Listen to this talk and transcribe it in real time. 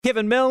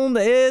Kevin Milne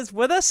is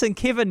with us, and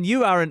Kevin,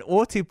 you are in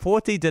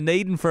Ōtepoti,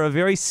 Dunedin, for a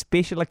very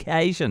special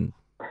occasion.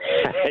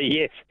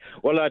 Yes.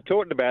 Well, I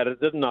talked about it,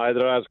 didn't I?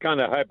 That I was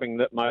kind of hoping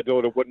that my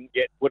daughter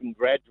wouldn't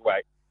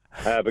graduate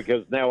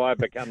because now I've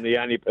become the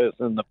only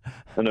person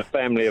in a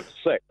family of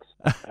six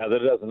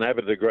that doesn't have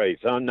a degree.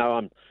 So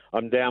no,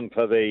 I'm down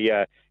for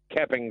the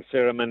capping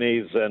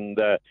ceremonies and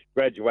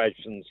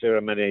graduation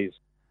ceremonies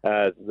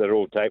that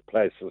all take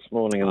place this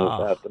morning and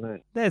this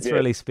afternoon. That's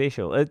really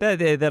special.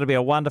 That'll be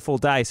a wonderful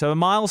day. So a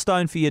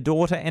milestone for your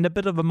daughter and a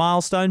bit of a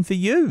milestone for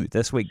you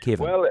this week,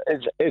 Kevin. Well,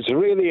 it's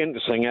really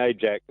interesting,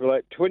 Jack.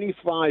 Like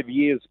 25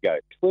 years ago,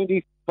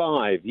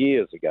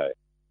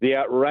 the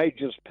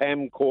outrageous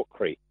Pam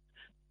Corkery,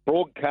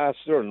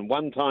 broadcaster and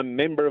one-time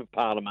Member of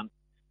Parliament,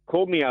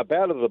 called me up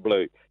out of the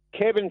blue.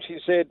 Kevin, she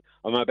said,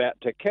 I'm about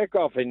to kick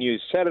off a new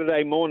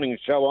Saturday morning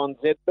show on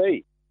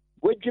ZB.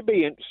 Would you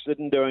be interested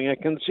in doing a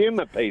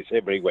consumer piece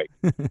every week?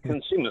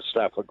 Consumer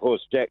stuff, of course,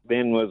 Jack,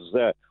 then was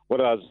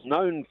what I was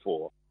known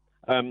for.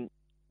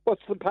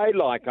 What's the pay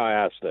like, I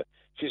asked her.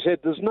 She said,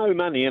 there's no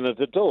money in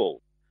it at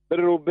all, but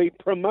it'll be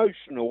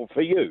promotional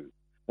for you.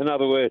 In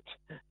other words,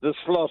 the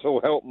slot will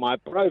help my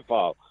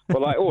profile.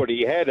 Well, I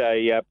already had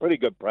a pretty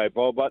good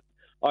profile, but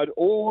I'd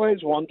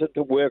always wanted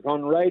to work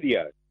on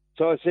radio.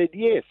 So I said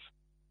yes,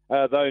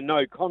 though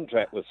no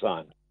contract was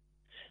signed.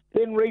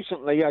 Then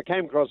recently I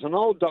came across an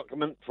old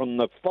document from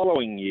the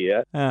following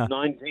year,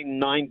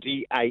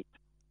 1998.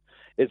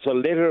 It's a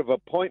letter of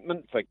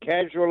appointment for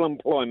casual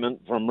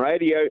employment from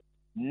Radio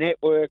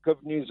Network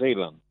of New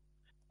Zealand.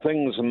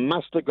 Things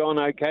must have gone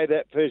okay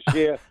that first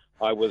year.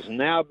 I was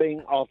now being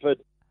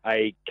offered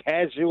a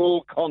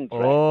casual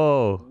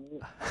contract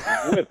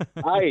with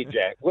pay,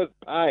 Jack, with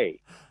pay.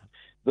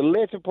 The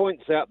letter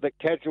points out that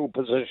casual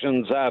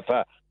positions are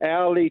for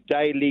hourly,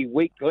 daily,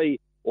 weekly,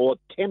 or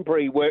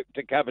temporary work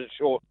to cover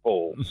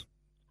shortfalls.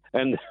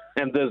 And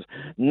there's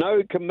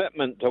no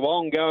commitment to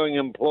ongoing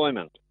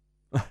employment.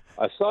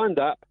 I signed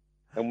up,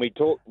 and we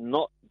talked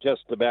not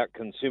just about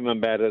consumer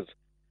matters,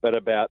 but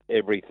about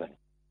everything.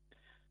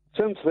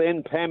 Since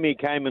then, Pammy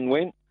came and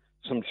went.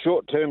 Some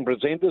short-term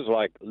presenters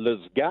like Liz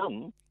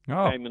Gunn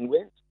came and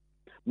went.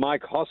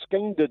 Mike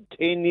Hosking did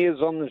 10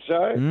 years on the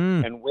show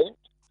and went.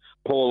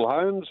 Paul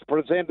Holmes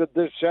presented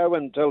this show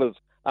until his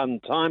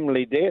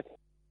untimely death.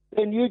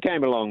 Then you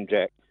came along,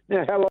 Jack.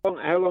 Now,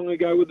 how long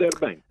ago would that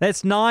have been?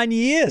 That's 9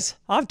 years.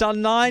 I've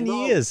done 9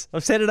 years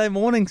of Saturday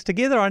mornings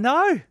together, I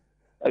know.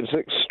 It's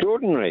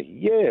extraordinary,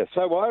 yeah.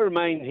 So I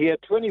remain here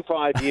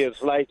 25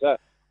 years later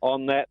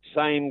on that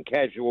same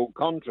casual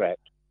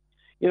contract.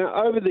 You know,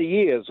 over the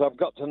years, I've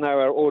got to know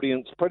our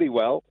audience pretty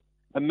well.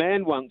 A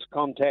man once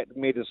contacted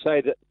me to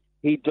say that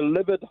he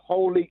delivered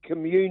Holy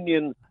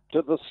Communion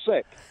to the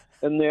sick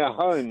in their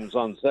homes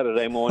on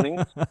Saturday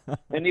mornings,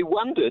 and he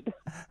wondered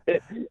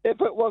if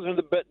it wasn't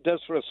a bit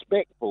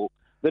disrespectful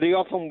that he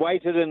often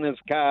waited in his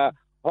car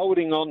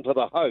holding on to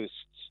the hosts,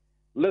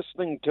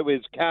 listening to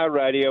his car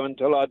radio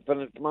until I'd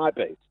finished my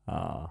piece.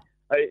 A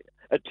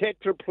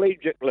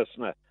tetraplegic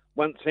listener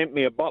once sent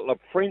me a bottle of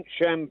French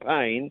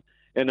champagne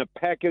in a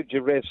package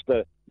addressed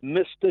to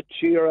Mr.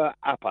 Cheerer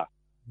Upper.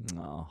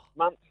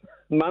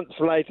 Months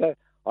later,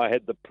 I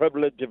had the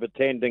privilege of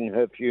attending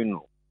her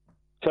funeral.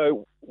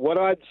 So what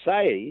I'd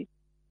say,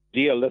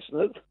 dear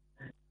listeners,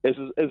 is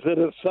that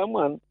if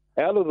someone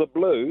out of the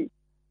blue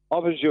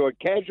offers you a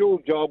casual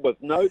job with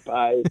no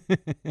pay,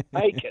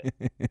 take it.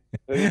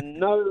 Who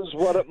knows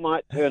what it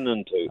might turn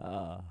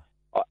into?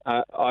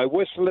 I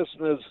wish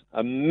listeners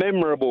a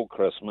memorable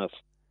Christmas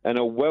and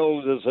a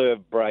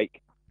well-deserved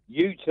break.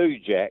 You too,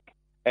 Jack.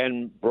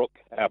 And Brooke,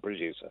 our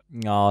producer.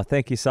 Oh,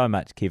 thank you so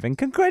much, Kevin.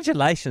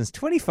 Congratulations,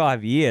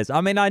 25 years. I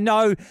mean, I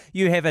know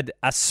you have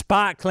a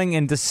sparkling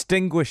and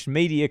distinguished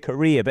media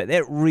career, but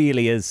that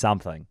really is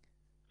something.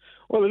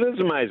 Well, it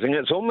is amazing.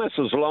 It's almost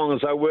as long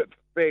as I worked for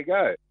Fair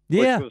Go,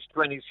 which was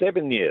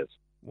 27 years.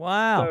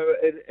 Wow. So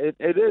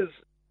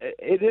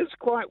it is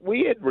quite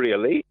weird,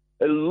 really.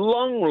 A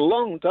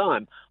long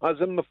time. I was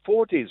in my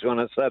 40s when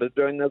I started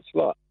doing this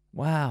slot.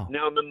 Wow.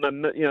 Now I'm in my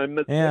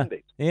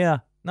mid-70s. Yeah.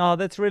 No,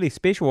 that's really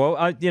special.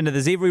 Well,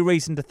 there's every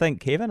reason to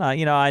think, Kevin.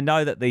 I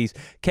know that these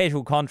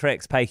casual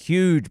contracts pay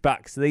huge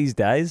bucks these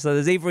days, so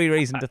there's every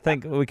reason to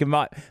think we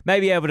might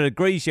be able to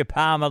grease your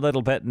palm a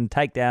little bit and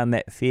take down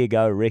that Fair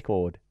Go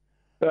record.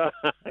 Yes,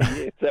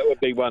 that would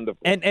be wonderful.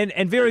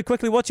 And very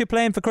quickly, what's your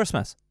plan for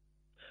Christmas?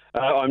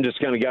 I'm just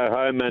going to go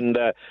home and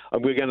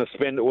we're going to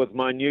spend it with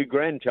my new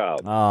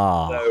grandchild.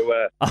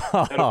 So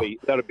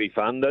that'll be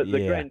fun.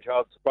 The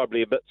grandchild's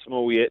probably a bit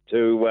small yet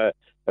to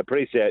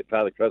appreciate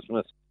Father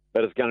Christmas.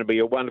 But it's going to be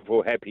a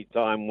wonderful, happy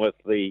time with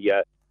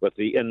the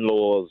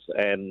in-laws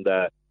and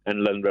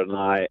Linda and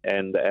I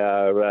and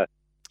our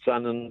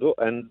son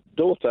and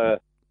daughter,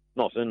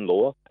 not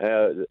in-law,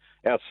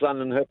 our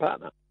son and her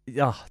partner.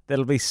 Oh,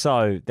 that'll be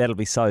so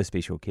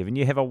special, Kevin.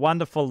 You have a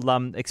wonderful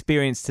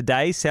experience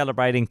today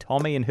celebrating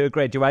Tommy and her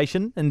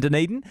graduation in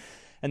Dunedin,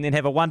 and then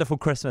have a wonderful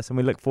Christmas, and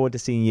we look forward to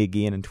seeing you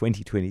again in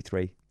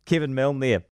 2023. Kevin Milne there.